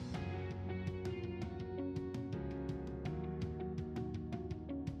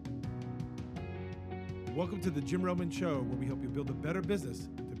Welcome to the Jim Roman Show, where we help you build a better business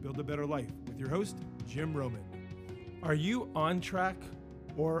to build a better life with your host, Jim Roman. Are you on track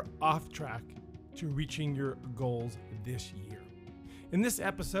or off track to reaching your goals this year? In this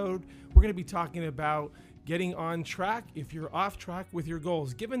episode, we're going to be talking about getting on track if you're off track with your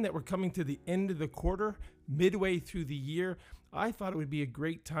goals. Given that we're coming to the end of the quarter, midway through the year, I thought it would be a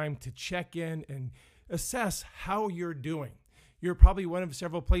great time to check in and assess how you're doing. You're probably one of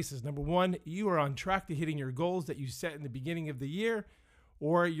several places. Number one, you are on track to hitting your goals that you set in the beginning of the year,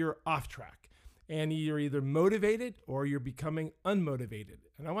 or you're off track. And you're either motivated or you're becoming unmotivated.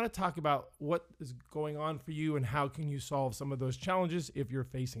 And I want to talk about what is going on for you and how can you solve some of those challenges if you're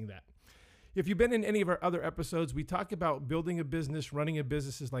facing that. If you've been in any of our other episodes, we talk about building a business, running a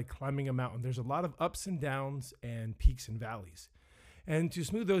business is like climbing a mountain. There's a lot of ups and downs and peaks and valleys. And to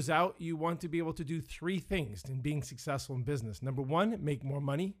smooth those out, you want to be able to do three things in being successful in business. Number one, make more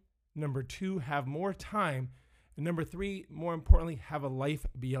money. Number two, have more time. And number three, more importantly, have a life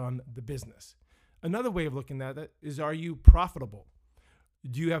beyond the business. Another way of looking at it is, are you profitable?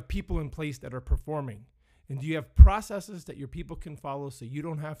 Do you have people in place that are performing? And do you have processes that your people can follow so you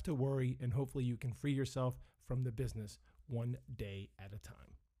don't have to worry, and hopefully you can free yourself from the business one day at a time?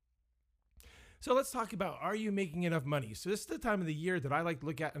 So let's talk about, are you making enough money? So this is the time of the year that I like to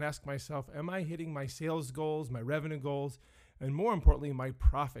look at and ask myself, am I hitting my sales goals, my revenue goals, and more importantly, my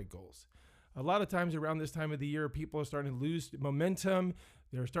profit goals? A lot of times around this time of the year, people are starting to lose momentum.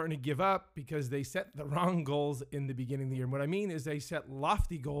 They're starting to give up because they set the wrong goals in the beginning of the year. And what I mean is they set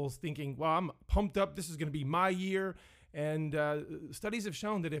lofty goals thinking, well, I'm pumped up. This is going to be my year. And studies have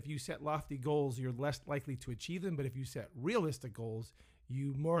shown that if you set lofty goals, you're less likely to achieve them. But if you set realistic goals,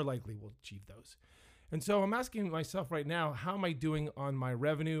 you more likely will achieve those. And so I'm asking myself right now, how am I doing on my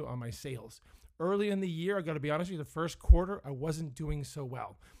revenue, on my sales? Early in the year, I got to be honest with you, the first quarter, I wasn't doing so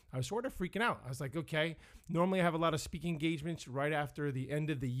well. I was sort of freaking out. I was like, okay, normally I have a lot of speaking engagements right after the end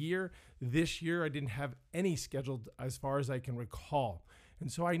of the year. This year, I didn't have any scheduled as far as I can recall. And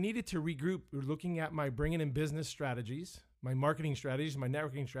so I needed to regroup, looking at my bringing in business strategies, my marketing strategies, my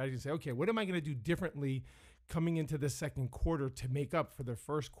networking strategies, and say, okay, what am I going to do differently coming into the second quarter to make up for the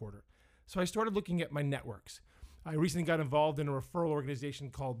first quarter? So I started looking at my networks. I recently got involved in a referral organization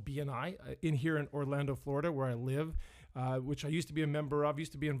called BNI here in Orlando, Florida, where I live, which I used to be a member of,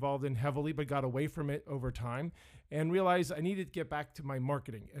 used to be involved in heavily, but got away from it over time and realized I needed to get back to my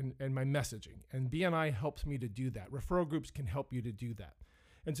marketing and my messaging. And BNI helps me to do that. Referral groups can help you to do that.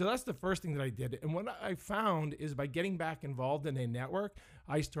 And so that's the first thing that I did. And what I found is by getting back involved in a network,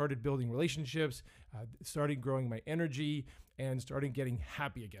 I started building relationships, started growing my energy, and started getting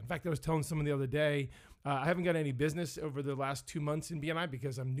happy again. In fact, I was telling someone the other day, I haven't got any business over the last 2 months in BNI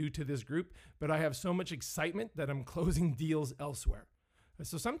because I'm new to this group, but I have so much excitement that I'm closing deals elsewhere.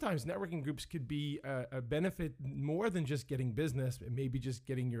 So sometimes networking groups could be a benefit more than just getting business, and maybe just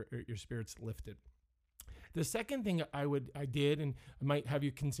getting your spirits lifted. The second thing I did, and I might have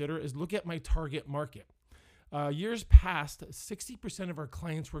you consider, is look at my target market. Years past, 60% of our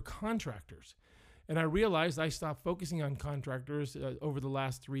clients were contractors. And I realized I stopped focusing on contractors over the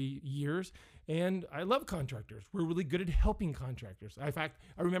last 3 years. And I love contractors. We're really good at helping contractors. In fact,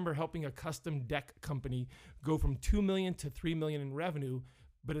 I remember helping a custom deck company go from $2 million to $3 million in revenue.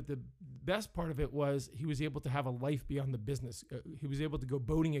 But the best part of it was he was able to have a life beyond the business. He was able to go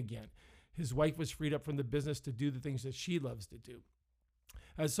boating again. His wife was freed up from the business to do the things that she loves to do.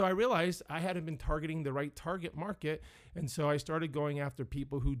 So I realized I hadn't been targeting the right target market. And so I started going after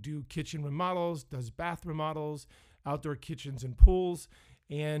people who do kitchen remodels, does bath remodels, outdoor kitchens and pools.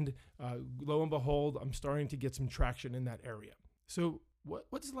 And lo and behold, I'm starting to get some traction in that area. So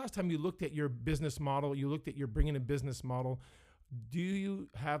what's the last time you looked at your business model? You looked at your bringing in business model. Do you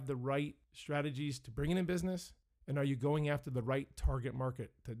have the right strategies to bring in business? And are you going after the right target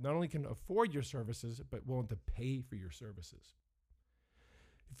market that not only can afford your services, but willing to pay for your services?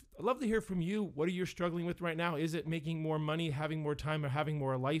 I'd love to hear from you. What are you struggling with right now? Is it making more money, having more time, or having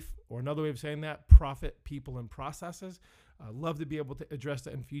more life? Or another way of saying that, profit, people, and processes. I'd love to be able to address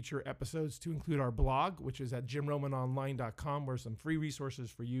that in future episodes, to include our blog, which is at jimromanonline.com, where some free resources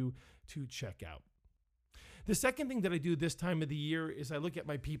for you to check out. The second thing that I do this time of the year is I look at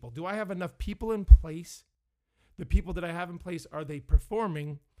my people. Do I have enough people in place? The people that I have in place, are they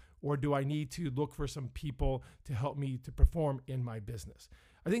performing, or do I need to look for some people to help me to perform in my business?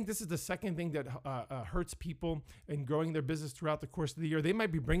 I think this is the second thing that hurts people in growing their business throughout the course of the year. They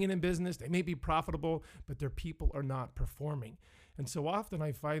might be bringing in business, they may be profitable, but their people are not performing. And so often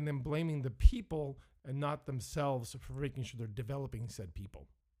I find them blaming the people and not themselves for making sure they're developing said people.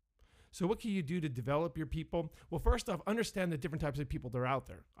 So what can you do to develop your people? Well, first off, understand the different types of people that are out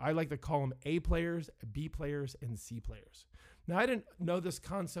there. I like to call them A players, B players, and C players. Now, I didn't know this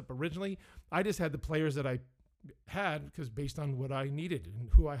concept originally. I just had the players that I had because based on what I needed and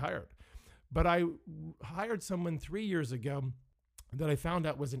who I hired. But I hired someone 3 years ago that I found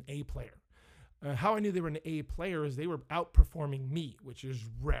out was an A player. How I knew they were an A player is they were outperforming me, which is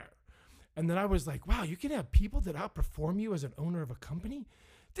rare. And then I was like, wow, you can have people that outperform you as an owner of a company?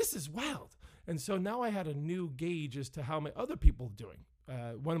 This is wild. And so now I had a new gauge as to how my other people are doing.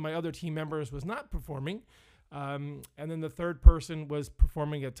 One of my other team members was not performing. And then the third person was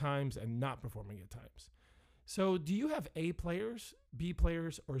performing at times and not performing at times. So do you have A players, B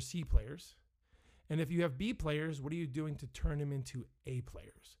players, or C players? And if you have B players, what are you doing to turn them into A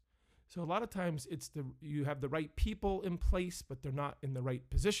players? So a lot of times you have the right people in place, but they're not in the right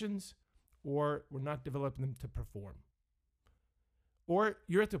positions, or we're not developing them to perform. Or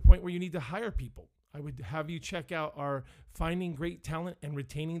you're at the point where you need to hire people. I would have you check out our Finding Great Talent and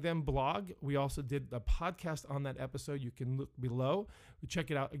Retaining Them blog. We also did a podcast on that episode. You can look below.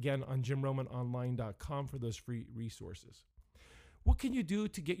 Check it out again on jimromanonline.com for those free resources. What can you do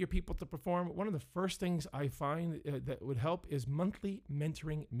to get your people to perform? One of the first things I find that would help is monthly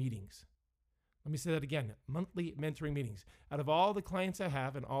mentoring meetings. Let me say that again, monthly mentoring meetings. Out of all the clients I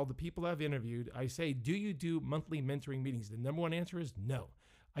have and all the people I've interviewed, I say, do you do monthly mentoring meetings? The number one answer is no.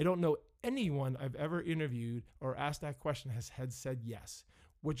 I don't know anyone I've ever interviewed or asked that question has said yes,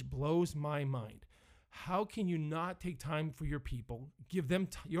 which blows my mind. How can you not take time for your people, give them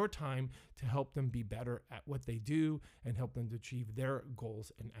your time to help them be better at what they do and help them to achieve their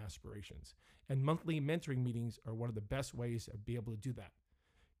goals and aspirations? And monthly mentoring meetings are one of the best ways to be able to do that.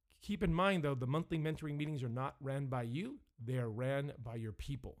 Keep in mind, though, the monthly mentoring meetings are not ran by you. They are ran by your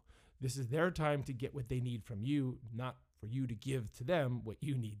people. This is their time to get what they need from you, not for you to give to them what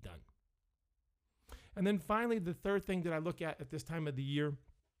you need done. And then finally, the third thing that I look at this time of the year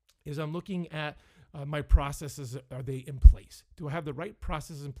is I'm looking at my processes. Are they in place? Do I have the right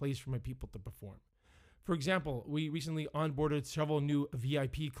processes in place for my people to perform? For example, we recently onboarded several new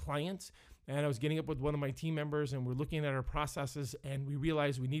VIP clients, and I was getting up with one of my team members and we're looking at our processes, and we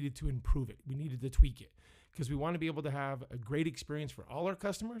realized we needed to improve it. We needed to tweak it because we want to be able to have a great experience for all our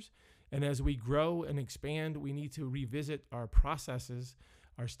customers. And as we grow and expand, we need to revisit our processes,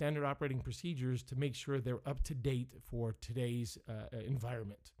 our standard operating procedures to make sure they're up to date for today's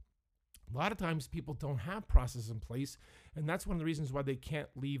environment. A lot of times people don't have processes in place, and that's one of the reasons why they can't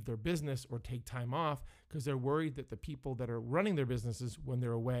leave their business or take time off, because they're worried that the people that are running their businesses when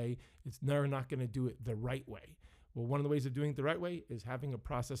they're away, they're not going to do it the right way. Well, one of the ways of doing it the right way is having a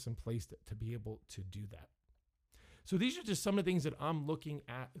process in place to be able to do that. So these are just some of the things that I'm looking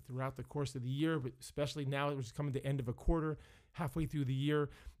at throughout the course of the year, but especially now that we're coming to the end of a quarter, halfway through the year.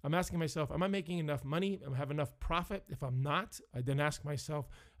 I'm asking myself, am I making enough money? Am I have enough profit? If I'm not, I then ask myself,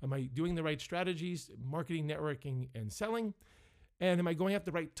 am I doing the right strategies, marketing, networking, and selling? And am I going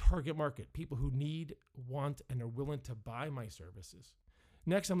after the right target market, people who need, want, and are willing to buy my services?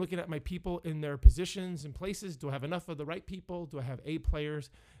 Next, I'm looking at my people in their positions and places. Do I have enough of the right people? Do I have A players?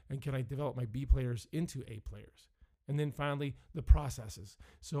 And can I develop my B players into A players? And then finally, the processes.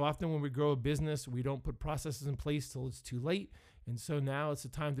 So often when we grow a business, we don't put processes in place till it's too late. And so now it's the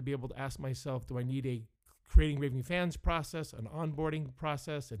time to be able to ask myself, do I need a creating raving fans process, an onboarding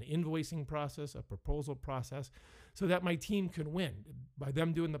process, an invoicing process, a proposal process, so that my team can win? By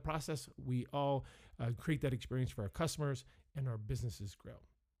them doing the process, we all create that experience for our customers and our businesses grow.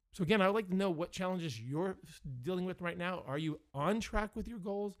 So again, I'd like to know what challenges you're dealing with right now. Are you on track with your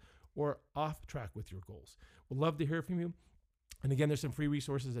goals or off track with your goals? We'd love to hear from you. And again, there's some free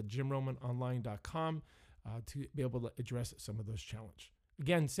resources at jimromanonline.com to be able to address some of those challenges.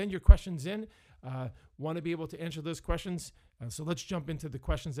 Again, send your questions in. Want to be able to answer those questions. So let's jump into the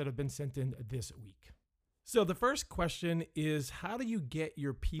questions that have been sent in this week. So the first question is, how do you get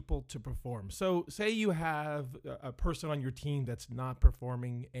your people to perform? So say you have a person on your team that's not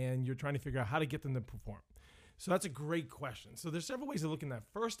performing and you're trying to figure out how to get them to perform. So that's a great question. So there's several ways of looking at that.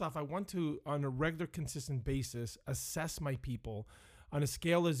 First off, I want to, on a regular, consistent basis, assess my people on a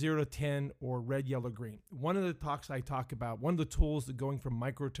scale of 0 to 10 or red, yellow, green. One of the talks I talk about, one of the tools that going from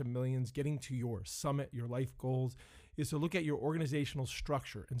micro to millions, getting to your summit, your life goals, is to look at your organizational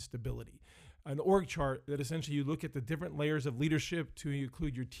structure and stability. An org chart that essentially you look at the different layers of leadership to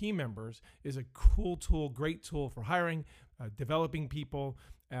include your team members is a cool tool, great tool for hiring, developing people,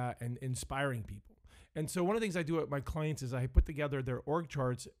 and inspiring people. And so one of the things I do with my clients is I put together their org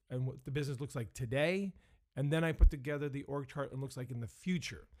charts and what the business looks like today, and then I put together the org chart and looks like in the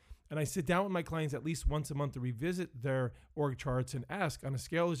future. And I sit down with my clients at least once a month to revisit their org charts and ask, on a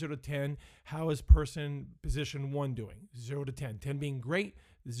scale of 0 to 10, how is person position 1 doing? 0 to 10. 10 being great,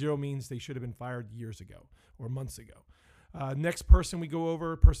 0 means they should have been fired years ago or months ago. Next person we go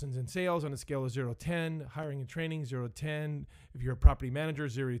over, persons in sales on a scale of 0 to 10, hiring and training 0 to 10. If you're a property manager,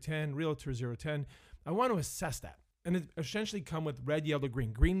 0 to 10, realtor 0 to 10. I want to assess that. And it essentially come with red, yellow,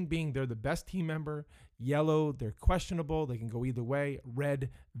 green. Green being they're the best team member. Yellow, they're questionable. They can go either way. Red,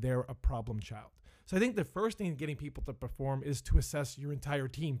 they're a problem child. So I think the first thing in getting people to perform is to assess your entire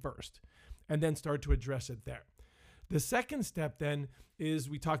team first and then start to address it there. The second step then is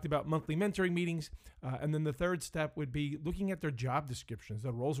we talked about monthly mentoring meetings. And then the third step would be looking at their job descriptions,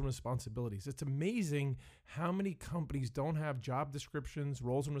 their roles and responsibilities. It's amazing how many companies don't have job descriptions,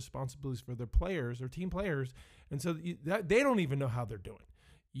 roles and responsibilities for their players or team players. And so they don't even know how they're doing.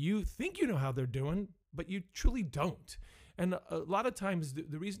 You think you know how they're doing, but you truly don't. And a lot of times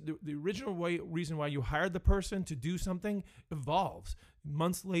the original reason why you hired the person to do something evolves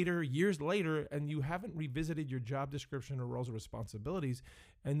months later, years later, and you haven't revisited your job description or roles or responsibilities,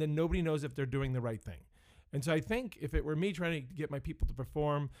 and then nobody knows if they're doing the right thing. And so I think if it were me trying to get my people to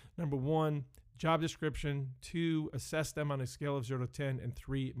perform, number 1, job description, 2, assess them on a scale of 0 to 10, and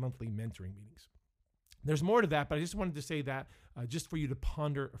 3, monthly mentoring meetings. There's more to that, but I just wanted to say that just for you to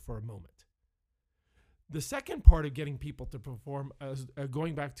ponder for a moment. The second part of getting people to perform,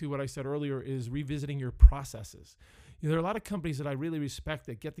 going back to what I said earlier, is revisiting your processes. There are a lot of companies that I really respect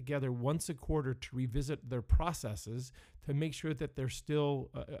that get together once a quarter to revisit their processes to make sure that they're still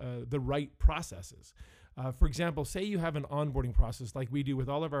the right processes. For example, say you have an onboarding process like we do with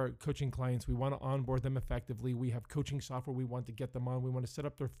all of our coaching clients. We want to onboard them effectively. We have coaching software we want to get them on. We want to set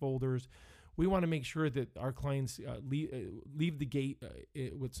up their folders. We want to make sure that our clients leave the gate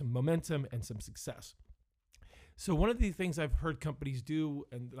with some momentum and some success. So one of the things I've heard companies do,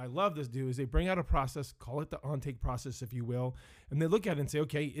 and I love this do, is they bring out a process, call it the on-take process, if you will, and they look at it and say,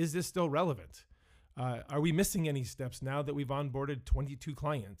 okay, is this still relevant? Are we missing any steps now that we've onboarded 22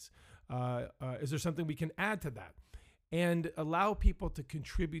 clients? Is there something we can add to that? And allow people to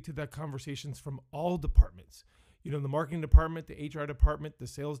contribute to that conversations from all departments. The marketing department, the HR department, the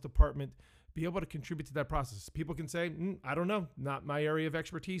sales department, be able to contribute to that process. People can say, I don't know, not my area of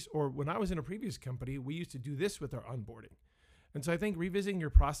expertise. Or when I was in a previous company, we used to do this with our onboarding. And so I think revisiting your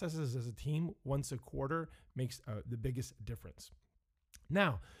processes as a team once a quarter makes the biggest difference.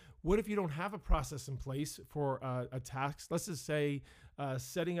 Now, what if you don't have a process in place for a task? Let's just say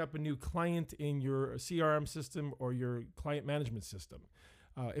setting up a new client in your CRM system or your client management system.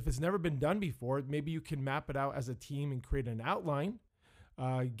 If it's never been done before, maybe you can map it out as a team and create an outline.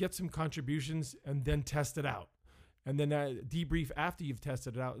 Get some contributions and then test it out. And then debrief after you've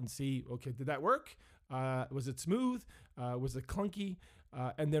tested it out and see, okay, did that work? Was it smooth? Was it clunky?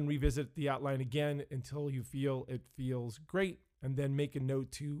 And then revisit the outline again until you feel it feels great. And then make a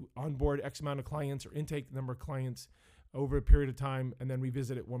note to onboard X amount of clients or intake number of clients over a period of time, and then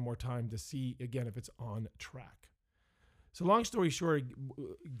revisit it one more time to see, again, if it's on track. So long story short,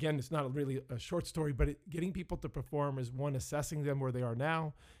 again, it's not really a short story, but getting people to perform is one, assessing them where they are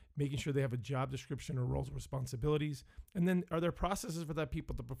now, making sure they have a job description or roles and responsibilities, and then are there processes for that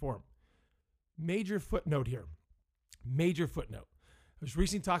people to perform? Major footnote here. Major footnote. I was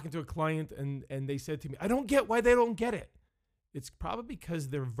recently talking to a client and they said to me, I don't get why they don't get it. It's probably because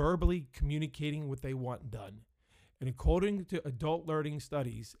they're verbally communicating what they want done. And according to adult learning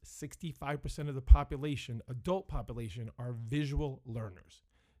studies, 65% of the adult population, are visual learners.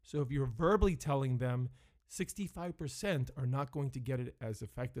 So if you're verbally telling them, 65% are not going to get it as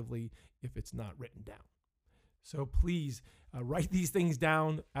effectively if it's not written down. So please write these things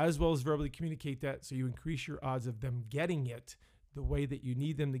down as well as verbally communicate that so you increase your odds of them getting it the way that you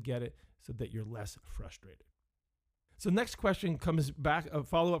need them to get it so that you're less frustrated. So next question comes back, a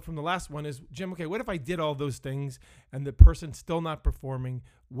follow-up from the last one is, Jim, okay, what if I did all those things and the person's still not performing?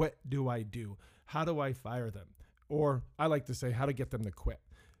 What do I do? How do I fire them? Or I like to say, how to get them to quit.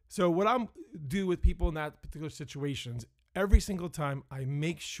 So what I do with people in that particular situations, every single time I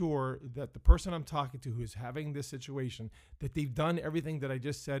make sure that the person I'm talking to who's having this situation, that they've done everything that I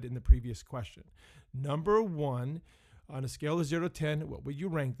just said in the previous question. Number 1, on a scale of 0 to 10, what would you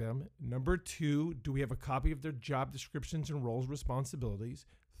rank them? Number 2, do we have a copy of their job descriptions and roles responsibilities?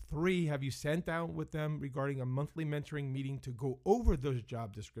 3, have you sat down with them regarding a monthly mentoring meeting to go over those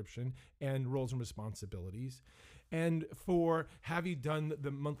job description and roles and responsibilities? And 4, have you done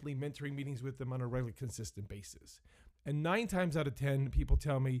the monthly mentoring meetings with them on a regular, consistent basis? And 9 times out of 10, people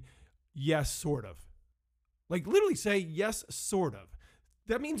tell me, yes, sort of. Like literally say, yes, sort of.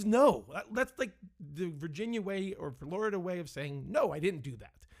 That means no. That's like the Virginia way or Florida way of saying, no, I didn't do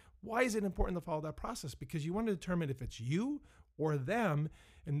that. Why is it important to follow that process? Because you want to determine if it's you or them,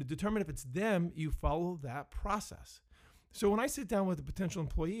 and to determine if it's them, you follow that process. So when I sit down with a potential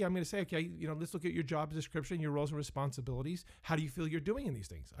employee, I'm going to say, okay, let's look at your job description, your roles and responsibilities. How do you feel you're doing in these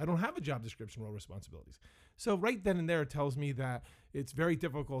things? I don't have a job description, role, responsibilities. So right then and there, it tells me that it's very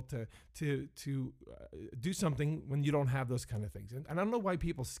difficult to do something when you don't have those kind of things. And I don't know why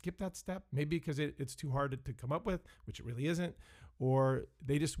people skip that step. Maybe because it's too hard to come up with, which it really isn't, or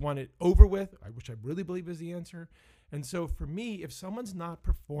they just want it over with, which I really believe is the answer. And so for me, if someone's not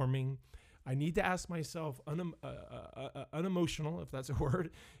performing, I need to ask myself, unemotional, if that's a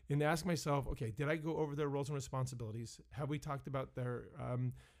word, and ask myself, okay, did I go over their roles and responsibilities? Have we talked about their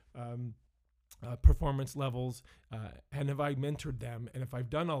performance levels? And have I mentored them? And if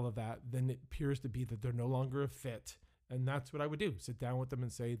I've done all of that, then it appears to be that they're no longer a fit. And that's what I would do. Sit down with them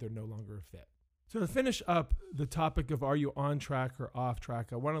and say they're no longer a fit. So to finish up the topic of are you on track or off track,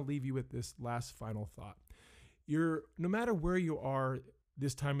 I want to leave you with this last final thought. No matter where you are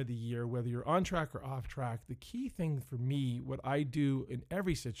this time of the year, whether you're on track or off track, the key thing for me, what I do in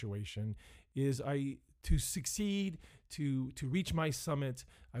every situation is to succeed, to reach my summit,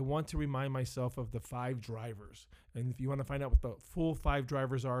 I want to remind myself of the 5 drivers. And if you want to find out what the full 5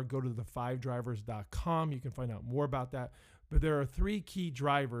 drivers are, go to the5drivers.com. You can find out more about that. But there are 3 key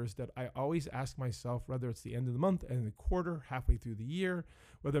drivers that I always ask myself, whether it's the end of the month, end of the quarter, halfway through the year,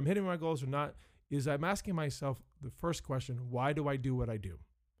 whether I'm hitting my goals or not, is I'm asking myself the first question, why do I do what I do?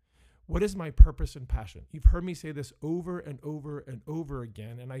 What is my purpose and passion? You've heard me say this over and over and over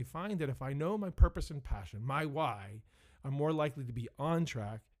again, and I find that if I know my purpose and passion, my why, I'm more likely to be on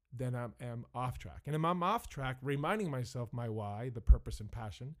track than I am off track. And if I'm off track, reminding myself my why, the purpose and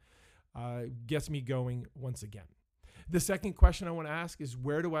passion, gets me going once again. The second question I want to ask is,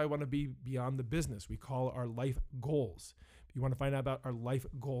 where do I want to be beyond the business? We call our life goals. If you want to find out about our Life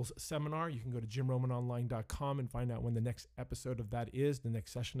Goals Seminar, you can go to jimromanonline.com and find out when the next episode of that is, the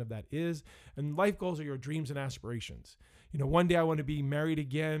next session of that is. And life goals are your dreams and aspirations. One day I want to be married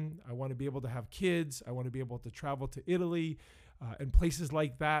again. I want to be able to have kids. I want to be able to travel to Italy and places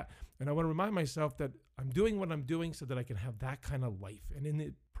like that. And I want to remind myself that I'm doing what I'm doing so that I can have that kind of life. And in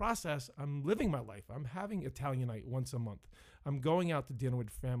the process, I'm living my life. I'm having Italian night once a month. I'm going out to dinner with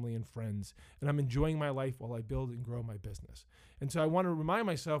family and friends, and I'm enjoying my life while I build and grow my business. And so I want to remind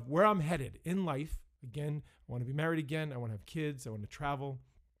myself where I'm headed in life. Again, I want to be married again. I want to have kids. I want to travel.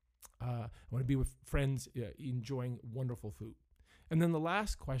 I want to be with friends, enjoying wonderful food. And then the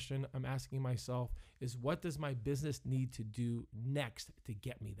last question I'm asking myself is, what does my business need to do next to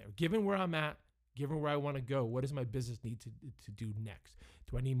get me there? Given where I'm at, given where I want to go, what does my business need to do next?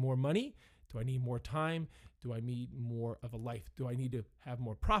 Do I need more money? Do I need more time? Do I need more of a life? Do I need to have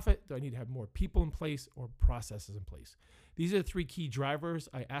more profit? Do I need to have more people in place or processes in place? These are the 3 key drivers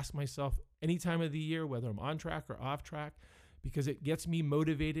I ask myself any time of the year, whether I'm on track or off track, because it gets me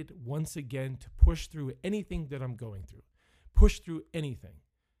motivated once again to push through anything that I'm going through. Push through anything.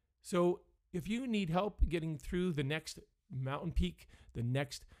 So if you need help getting through the next mountain peak, the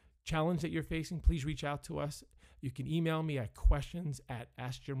next challenge that you're facing, please reach out to us. You can email me at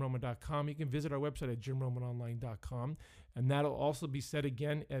questions@askjimroman.com. You can visit our website at jimromanonline.com. And that'll also be said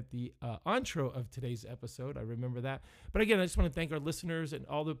again at the intro of today's episode. I remember that. But again, I just want to thank our listeners and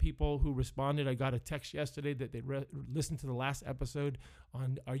all the people who responded. I got a text yesterday that they listened to the last episode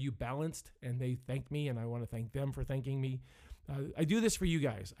on Are You Balanced? And they thanked me, and I want to thank them for thanking me. I do this for you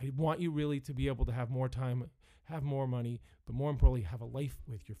guys. I want you really to be able to have more time, have more money, but more importantly, have a life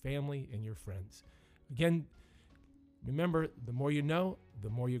with your family and your friends. Again, remember, the more you know, the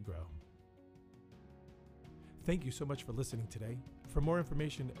more you grow. Thank you so much for listening today. For more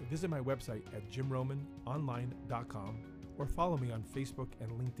information, visit my website at jimromanonline.com or follow me on Facebook and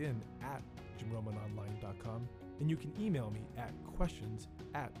LinkedIn at jimromanonline.com. And you can email me at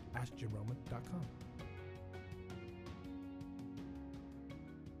questions@askjimroman.com.